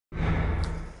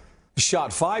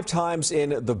Shot 5 times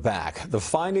in the back. The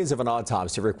findings of an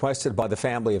autopsy requested by the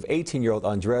family of 18-year-old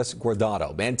Andres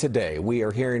Guardado. And today we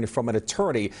are hearing from an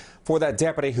attorney for that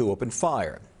deputy who opened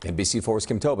fire. NBC4's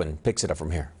Kim Tobin picks it up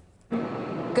from here.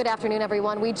 Good afternoon,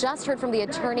 everyone. We just heard from the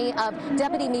attorney of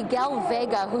Deputy Miguel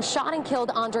Vega, who shot and killed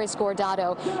Andres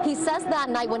Guardado. He says that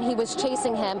night when he was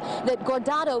chasing him that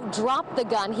Guardado dropped the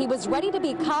gun. He was ready to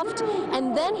be cuffed,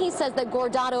 and then he says that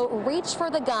Guardado reached for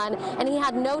the gun and he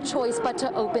had no choice but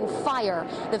to open fire.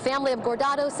 The family of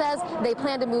Guardado says they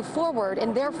plan to move forward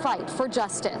in their fight for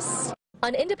justice.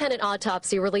 An independent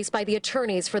autopsy released by the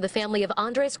attorneys for the family of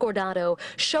Andres Guardado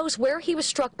shows where he was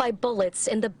struck by bullets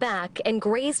in the back and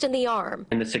grazed in the arm.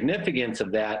 And the significance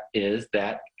of that is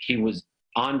that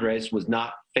Andres was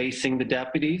not facing the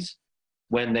deputies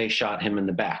when they shot him in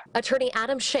the back. Attorney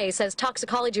Adam Shea says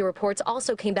toxicology reports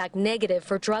also came back negative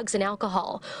for drugs and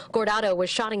alcohol. Guardado was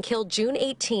shot and killed June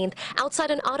 18th outside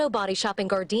an auto body shop in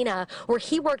Gardena, where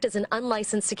he worked as an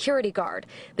unlicensed security guard.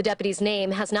 The deputy's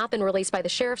name has not been released by the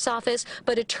sheriff's office,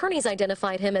 but attorneys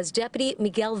identified him as Deputy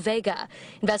Miguel Vega.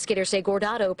 Investigators say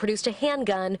Guardado produced a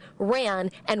handgun,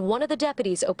 ran, and one of the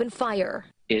deputies opened fire.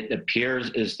 It appears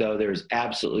as though there's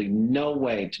absolutely no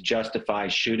way to justify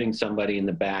shooting somebody in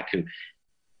the back who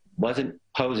wasn't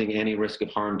posing any risk of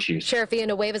harm to you. Sheriff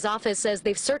Villanueva's office says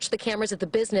they've searched the cameras at the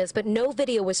business, but no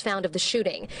video was found of the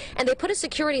shooting. And they put a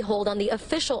security hold on the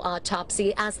official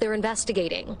autopsy as they're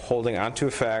investigating. Holding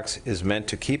onto facts is meant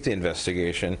to keep the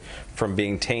investigation from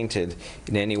being tainted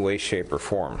in any way, shape, or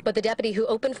form. But the deputy who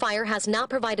opened fire has not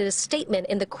provided a statement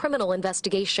in the criminal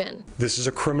investigation. This is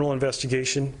a criminal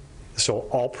investigation. So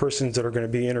all persons that are going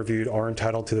to be interviewed are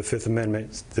entitled to the Fifth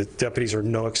Amendment. The deputies are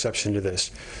no exception to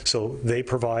this. So they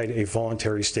provide a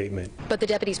voluntary statement. But the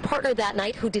deputy's partner that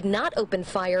night, who did not open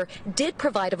fire, did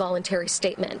provide a voluntary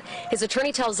statement. His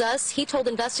attorney tells us he told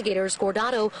investigators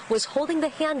Guardado was holding the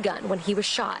handgun when he was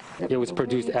shot. It was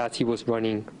produced as he was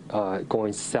running,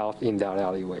 going south in that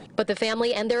alleyway. But the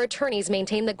family and their attorneys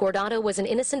maintain that Guardado was an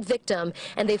innocent victim,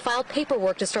 and they filed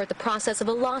paperwork to start the process of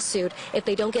a lawsuit if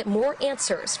they don't get more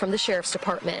answers from the Sheriff's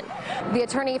Department. The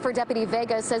attorney for Deputy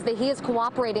Vega says that he is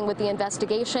cooperating with the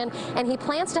investigation, and he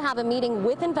plans to have a meeting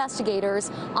with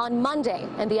investigators on Monday,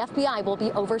 and the FBI will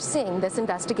be overseeing this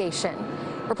investigation.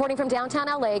 Reporting from downtown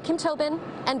LA, Kim Tobin,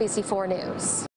 NBC4 News.